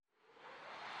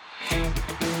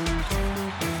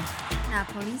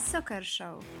Napoli Soccer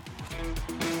Show.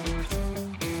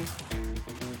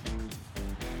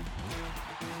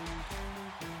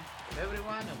 Hello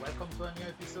everyone and welcome to a new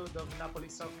episode of Napoli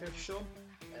Soccer Show.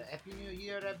 Happy New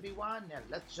Year everyone and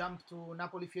let's jump to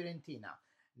Napoli-Fiorentina.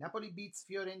 Napoli beats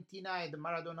Fiorentina at the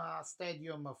Maradona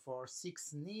Stadium for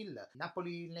 6-0.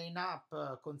 Napoli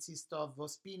lineup consists of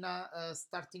Ospina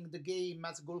starting the game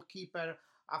as goalkeeper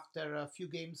after a few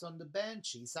games on the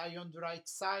bench. Isai on the right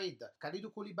side,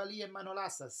 Kalidou Koulibaly and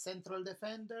Manolas as central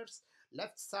defenders.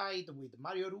 Left side with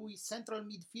Mario Rui, central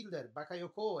midfielder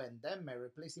Bakayoko and Demme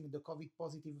replacing the COVID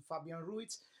positive Fabian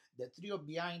Ruiz. The trio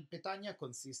behind Petagna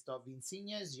consists of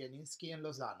Insigne, Zielinski and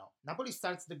Lozano. Napoli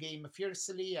starts the game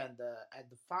fiercely and at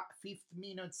the fifth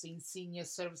minute Insigne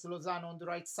serves Lozano on the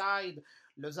right side.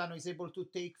 Lozano is able to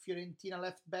take Fiorentina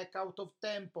left back out of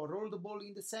tempo, roll the ball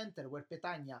in the center where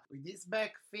Petagna with his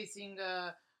back facing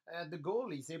the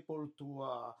goal is able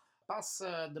to pass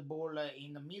the ball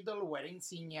in the middle where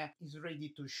Insigne is ready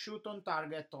to shoot on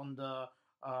target on the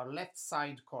left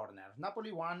side corner.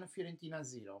 Napoli 1, Fiorentina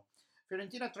 0.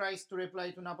 Fiorentina tries to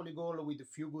reply to Napoli goal with a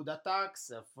few good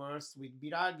attacks. First with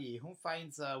Biraghi, who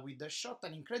finds with the shot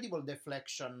an incredible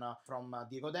deflection from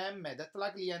Diego Demme that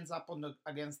luckily ends up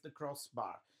against the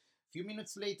crossbar. Few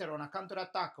minutes later, on a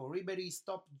counter-attack, Ribery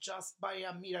stopped just by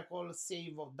a miracle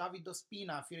save of David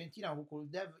Ospina, Fiorentina, who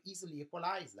could have easily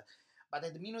equalized. But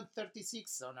at minute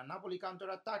 36, on a Napoli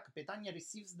counter-attack, Petagna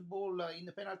receives the ball in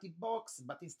the penalty box,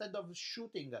 but instead of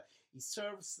shooting, he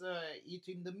serves it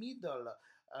in the middle,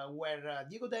 where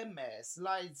Diego Demme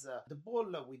slides the ball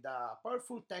with a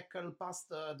powerful tackle past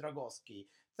Dragoschi.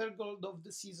 Third goal of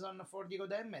the season for Diego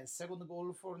Demme and second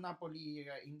goal for Napoli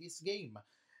in this game.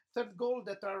 Third goal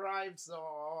that arrives,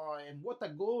 and what a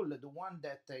goal, the one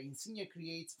that Insigne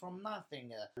creates from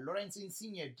nothing. Lorenzo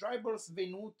Insigne dribbles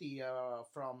Venuti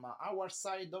from our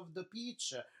side of the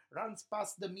pitch, runs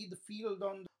past the midfield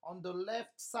on the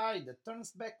left side,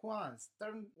 turns back once,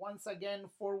 turn once again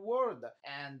forward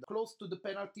and close to the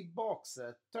penalty box,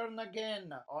 turn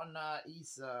again on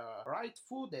his right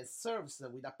foot and serves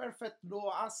with a perfect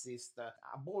low assist,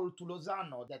 a ball to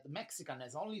Lozano that Mexican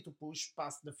has only to push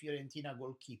past the Fiorentina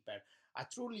goalkeeper. A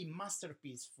truly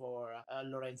masterpiece for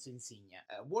Lorenzo Insigne.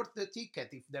 Worth the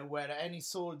ticket if there were any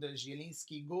sold.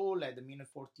 Zielinski goal at the minute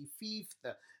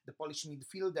 45th. The Polish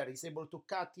midfielder is able to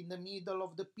cut in the middle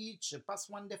of the pitch, pass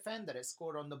one defender and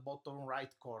score on the bottom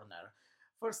right corner.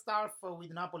 First half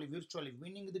with Napoli virtually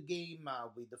winning the game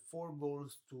with 4-0.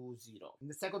 In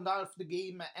the second half, the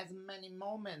game has many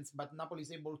moments, but Napoli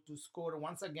is able to score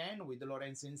once again with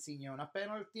Lorenzo Insigne on a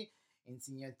penalty.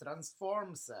 Insigne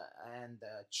transforms and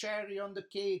cherry on the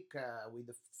cake with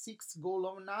the sixth goal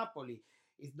of Napoli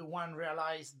is the one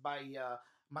realized by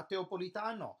Matteo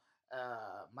Politano.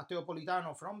 Matteo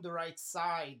Politano from the right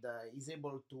side is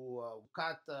able to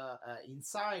cut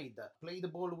inside, play the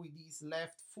ball with his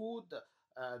left foot,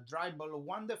 dribble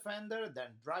one defender,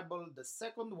 then dribble the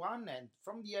second one, and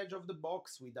from the edge of the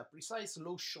box with a precise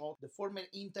low shot, the former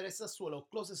Inter Sassuolo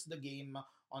closes the game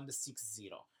on the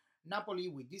 6-0. Napoli,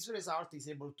 with this result, is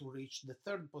able to reach the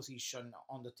third position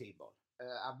on the table.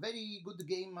 A very good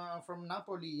game from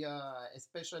Napoli,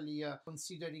 especially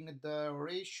considering the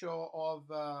ratio of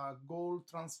goal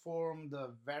transformed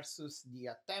versus the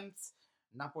attempts.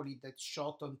 Napoli that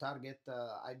shot on target,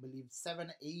 I believe,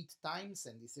 7-8 times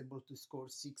and is able to score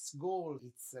 6 goals.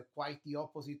 It's quite the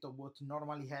opposite of what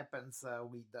normally happens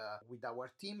with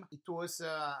our team. It was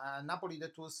Napoli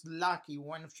that was lucky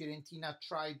when Fiorentina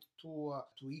tried to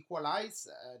equalize.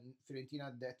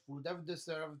 Fiorentina that would have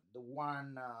deserved the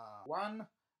 1-1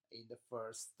 in the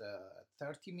first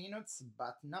 30 minutes,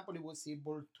 but Napoli was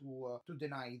able to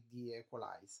deny the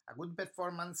equalize. A good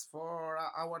performance for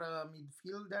our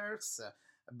midfielders.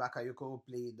 Bakayoko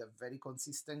played a very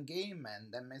consistent game,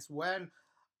 and them as well.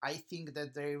 I think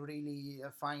that they really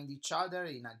find each other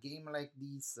in a game like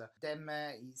this.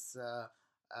 Demme is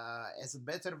has a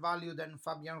better value than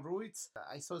Fabian Ruiz.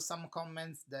 I saw some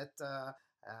comments that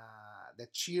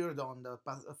that cheered on the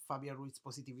Fabian Ruiz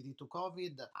positivity to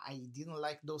COVID. I didn't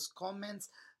like those comments,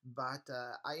 but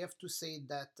I have to say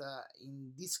that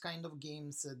in this kind of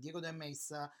games, Diego Demme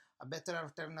is a better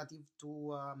alternative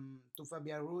to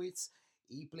Fabian Ruiz.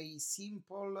 He plays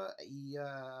simple. He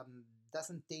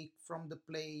doesn't take from the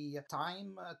play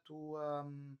time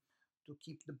to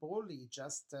keep the ball. He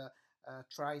just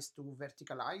tries to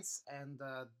verticalize, and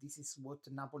this is what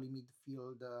Napoli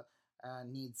midfield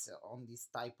needs on this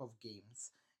type of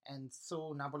games. And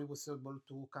so Napoli was able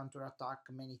to counterattack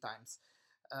many times.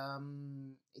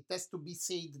 It has to be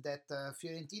said that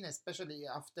Fiorentina, especially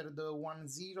after the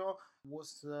 1-0,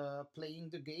 was playing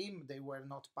the game. They were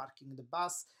not parking the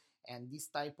bus, and this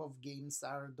type of games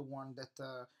are the one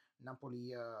that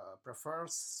Napoli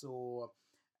prefers. So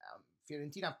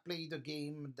Fiorentina played the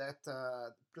game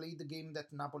that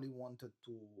Napoli wanted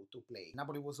to play.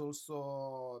 Napoli was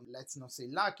also, let's not say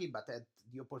lucky, but had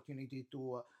the opportunity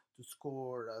to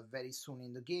score very soon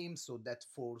in the game, so that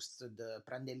forced the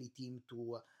Prandelli team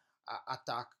to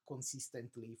attack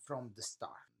consistently from the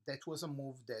start. That was a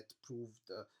move that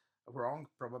proved wrong.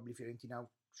 Probably Fiorentina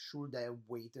should have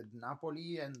waited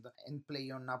Napoli and play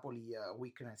on Napoli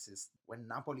weaknesses. When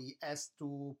Napoli has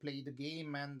to play the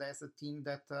game and as a team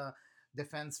that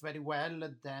defends very well,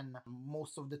 then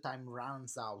most of the time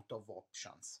runs out of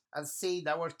options. As said,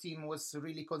 our team was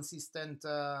really consistent,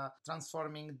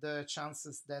 transforming the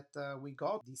chances that we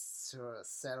got. This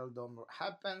seldom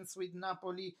happens with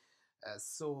Napoli.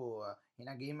 In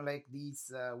a game like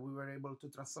this, we were able to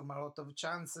transform a lot of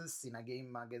chances. In a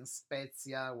game against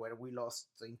Spezia, where we lost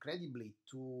incredibly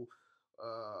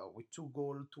with 2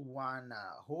 goals to 1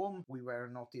 home, we were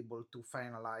not able to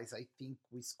finalize. I think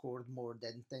we scored more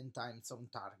than 10 times on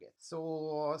target.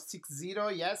 So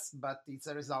 6-0, yes, but it's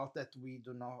a result that we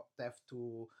do not have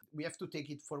to. We have to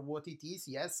take it for what it is,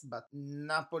 yes, but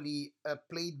Napoli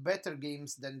played better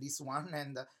games than this one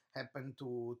and happened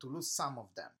to lose some of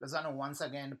them. Lozano once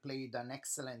again played an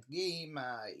excellent game.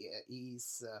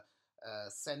 He's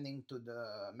sending to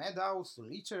the madhouse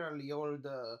literally all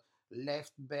the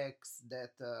left backs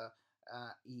that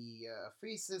he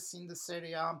faces in the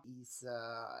Serie A. He's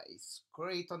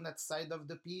great on that side of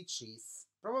the pitch. He's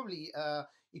probably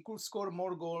he could score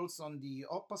more goals on the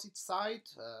opposite side,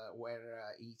 where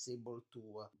he's able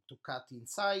to cut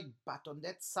inside. But on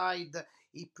that side,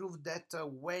 he proved that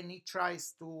when he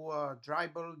tries to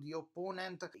dribble the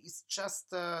opponent, it's just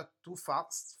too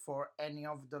fast for any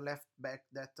of the left back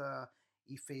that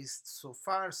he faced so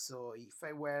far. So if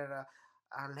I were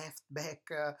a left back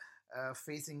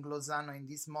facing Lozano in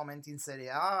this moment in Serie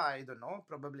A, I don't know,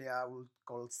 probably I would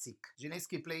call sick.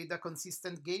 Zielinski played a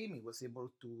consistent game. He was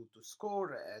able to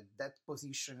score. That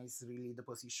position is really the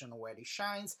position where he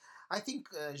shines. I think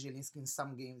Zielinski in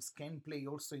some games can play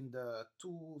also in the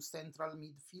 2 central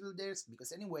midfielders,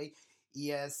 because anyway, he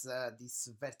has this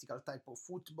vertical type of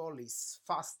football. He's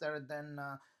faster than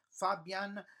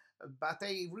Fabian, but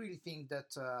I really think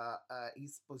that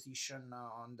his position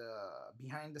on the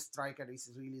behind the striker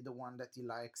is really the one that he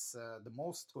likes the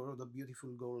most. Scored a beautiful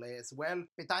goal as well.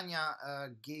 Petagna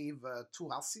gave 2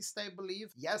 assists, I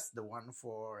believe. Yes, the one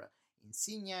for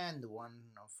Insigne and the one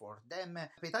for Demme.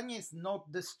 Petagna is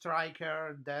not the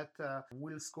striker that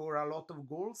will score a lot of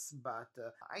goals, but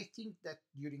I think that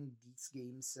during these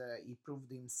games he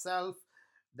proved himself.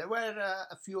 There were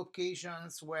a few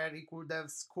occasions where he could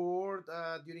have scored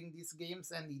during these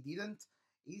games and he didn't.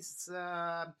 He's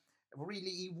really,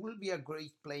 he will be a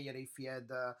great player if he had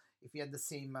the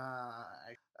same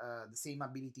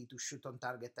ability to shoot on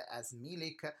target as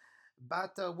Milik.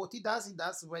 But what he does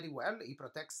very well. He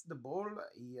protects the ball.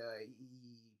 He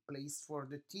plays for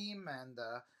the team, and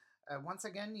once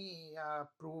again he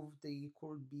proved he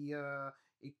could be.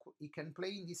 He can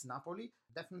play in this Napoli.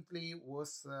 Definitely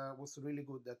was really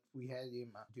good that we had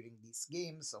him during these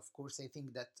games. Of course, I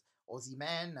think that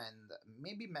Osimhen and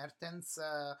maybe Mertens,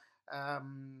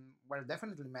 well,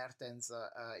 definitely Mertens,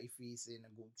 if he's in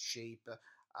a good shape,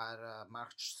 are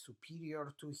much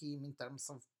superior to him in terms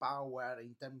of power,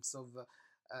 in terms of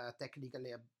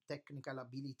technical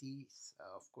abilities.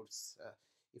 Of course,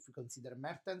 if we consider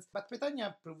Mertens. But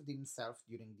Petagna proved himself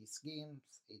during these games.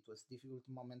 It was a difficult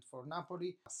moment for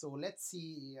Napoli. So let's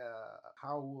see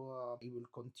how he will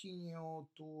continue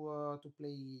to play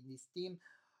in this team.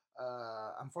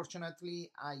 Unfortunately,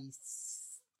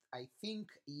 I think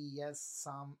he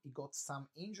got some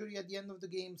injury at the end of the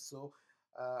game. So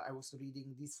I was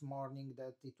reading this morning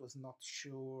that it was not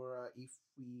sure if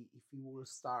he will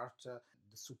start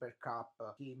the Super Cup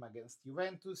game against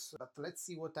Juventus. But let's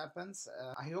see what happens.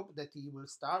 I hope that he will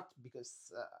start,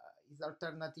 because his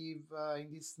alternative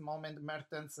in this moment,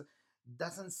 Mertens,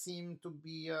 doesn't seem to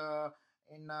be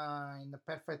in a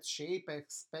perfect shape,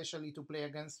 especially to play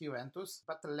against Juventus.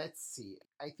 But let's see.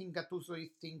 I think Gattuso is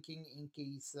thinking, in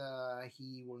case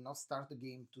he will not start the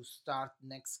game, to start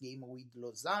next game with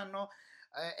Lozano.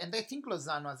 And I think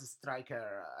Lozano as a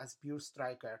striker, as pure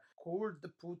striker, could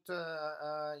put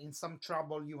in some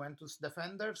trouble Juventus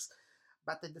defenders.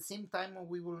 But at the same time,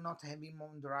 we will not have him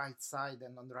on the right side,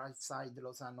 and on the right side,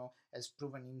 Lozano has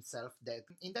proven himself that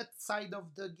in that side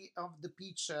of the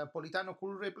pitch, Politano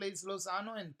could replace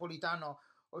Lozano, and Politano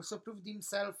also proved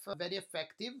himself very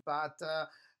effective. But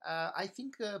I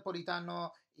think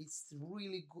Politano is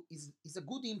a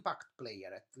good impact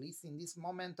player, at least in this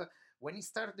moment. When he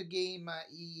started the game,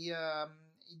 he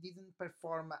didn't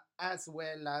perform as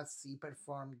well as he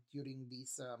performed during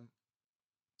these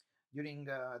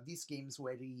games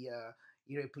where he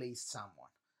replaced someone.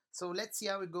 So let's see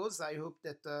how it goes. I hope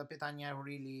that Petagna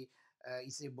really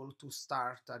is able to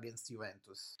start against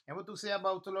Juventus. And what to say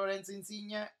about Lorenzo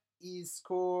Insigne? He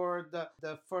scored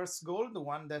the first goal, the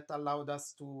one that allowed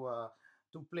us to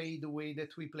play the way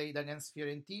that we played against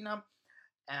Fiorentina,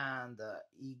 and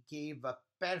he gave a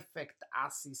perfect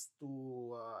assist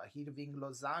to Hirving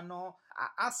Lozano,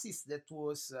 an assist that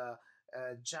was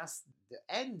just the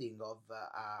ending of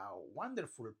a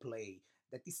wonderful play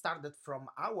that he started from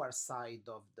our side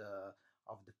of the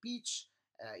pitch.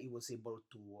 He was able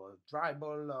to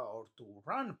dribble or to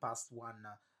run past one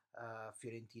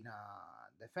Fiorentina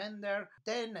defender.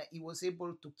 Then he was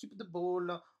able to keep the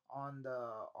ball on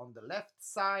the left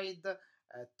side,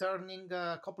 turning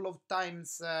a couple of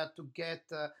times to get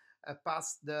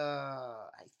past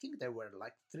I think there were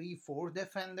like 3-4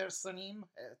 defenders on him,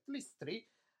 at least three.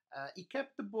 He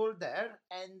kept the ball there,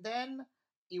 and then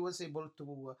he was able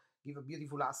to give a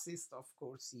beautiful assist. Of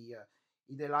course, he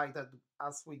delighted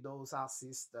us with those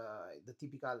assists, the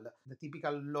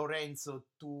typical Lorenzo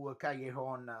to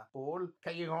Callejon ball.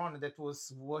 Callejon that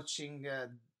was watching,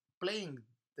 playing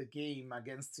the game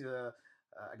against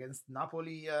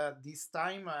Napoli this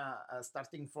time,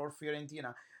 starting for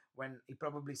Fiorentina. When he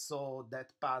probably saw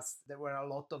that pass, there were a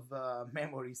lot of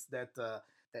memories that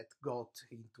got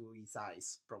into his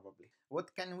eyes, probably.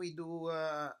 What can we do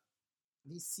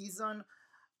this season?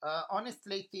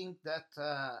 Honestly, I think that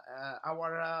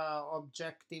our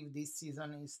objective this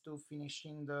season is to finish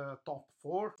in the top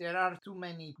four. There are too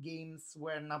many games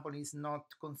where Napoli is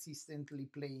not consistently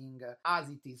playing as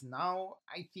it is now.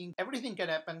 I think everything can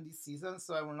happen this season,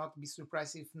 so I will not be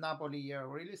surprised if Napoli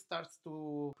really starts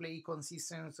to play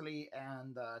consistently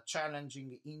and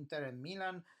challenging Inter and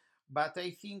Milan. But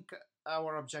I think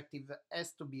our objective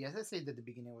has to be, as I said at the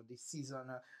beginning of this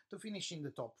season, to finish in the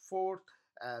top four.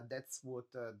 That's what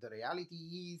the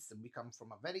reality is. We come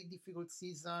from a very difficult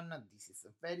season. This is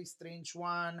a very strange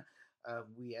one.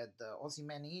 We had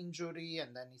Osimhen injury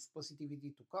and then his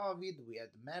positivity to COVID. We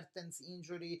had Mertens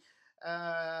injury.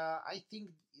 I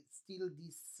think still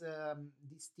this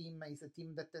team is a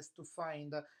team that has to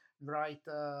find right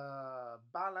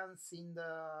balance in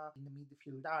the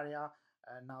midfield area.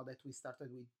 Now that we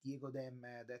started with Diego Dem,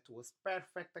 that was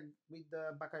perfect with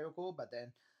Bakayoko, but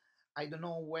then I don't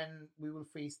know when we will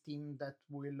face team that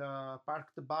will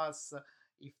park the bus.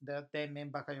 If the Dem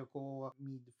and Bakayoko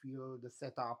midfield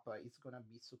setup is gonna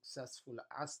be successful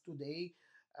as today.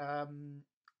 Um,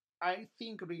 I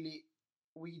think really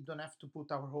we don't have to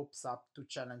put our hopes up to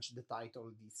challenge the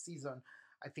title this season.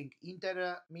 I think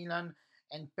Inter, Milan,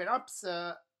 and perhaps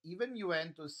even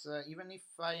Juventus, even if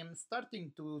I am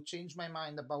starting to change my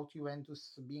mind about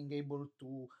Juventus being able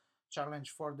to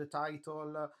challenge for the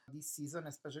title this season,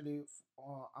 especially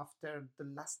after the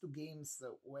last two games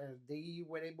where they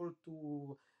were able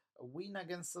to win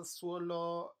against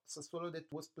Sassuolo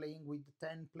that was playing with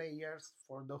 10 players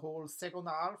for the whole second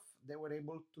half. They were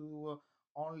able to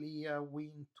only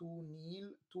win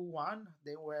 2-0, 2-1.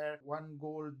 They were one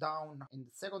goal down in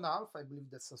the second half. I believe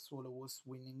that Sassuolo was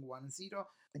winning 1-0.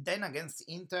 And then against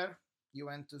Inter,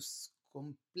 Juventus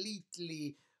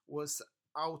completely was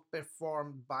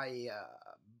outperformed by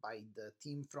the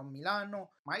team from Milano.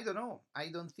 I don't know. I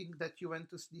don't think that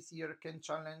Juventus this year can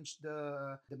challenge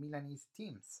the Milanese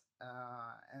teams.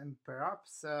 And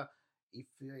perhaps if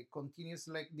it continues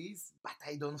like this, but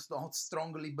I don't not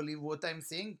strongly believe what I'm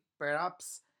saying.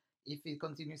 Perhaps if it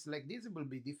continues like this, it will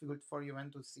be difficult for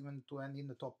Juventus even to end in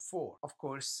the top four. Of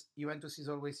course, Juventus is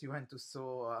always Juventus,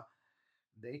 so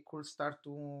they could start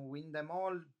to win them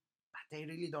all. But I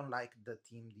really don't like the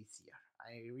team this year.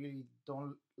 I really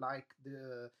don't like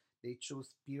they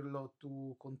chose Pirlo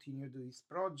to continue this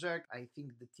project. I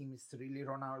think the team is really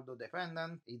Ronaldo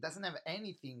dependent. It doesn't have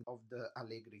anything of the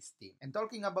Allegri's team. And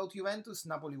talking about Juventus,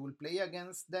 Napoli will play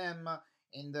against them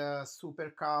in the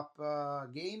Super Cup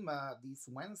game this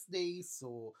Wednesday.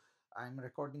 So I'm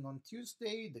recording on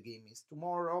Tuesday. The game is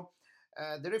tomorrow.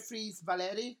 The referee is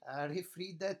Valeri, a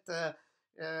referee that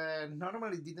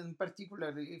normally didn't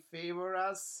particularly favor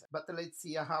us, but let's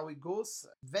see how it goes.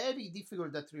 Very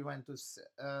difficult that Juventus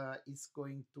is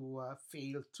going to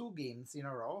fail two games in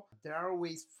a row. There are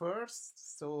always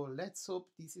first, so let's hope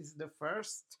this is the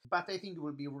first. But I think it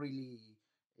will be really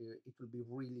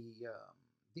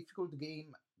difficult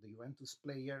game. The Juventus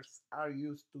players are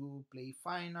used to play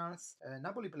finals.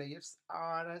 Napoli players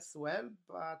are as well,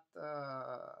 but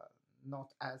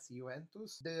not as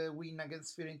Juventus. The win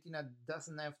against Fiorentina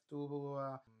doesn't have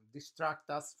to distract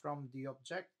us from the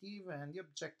objective, and the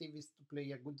objective is to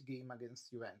play a good game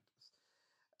against Juventus.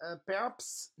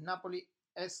 Perhaps Napoli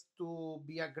has to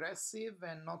be aggressive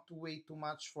and not to wait too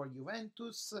much for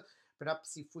Juventus.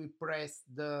 Perhaps if we press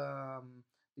the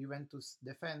Juventus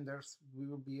defenders, we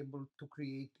will be able to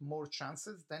create more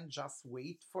chances than just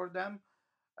wait for them.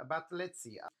 But let's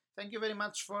see. Thank you very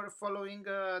much for following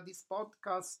this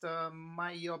podcast.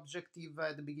 My objective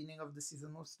at the beginning of the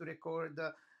season was to record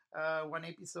one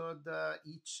episode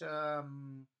each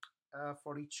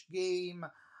for each game.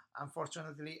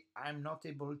 Unfortunately, I'm not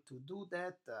able to do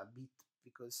that a bit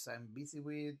because I'm busy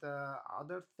with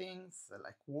other things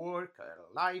like work,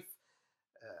 life.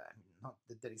 Not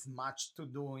that there is much to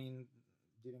do in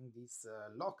during these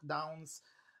lockdowns,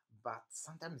 but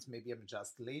sometimes maybe I'm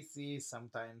just lazy.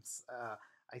 Sometimes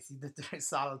I see that the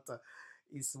result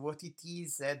is what it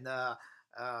is, and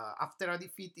after a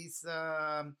defeat is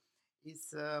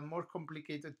more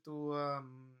complicated to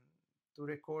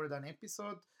record an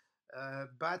episode.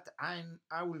 But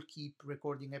I will keep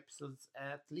recording episodes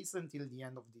at least until the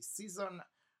end of this season,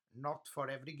 not for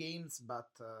every games, but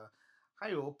I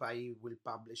hope I will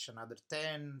publish another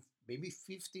 10, maybe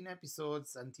 15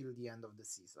 episodes until the end of the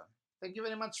season. Thank you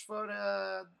very much for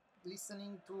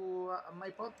listening to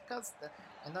my podcast,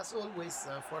 and as always,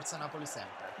 Forza Napoli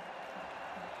sempre.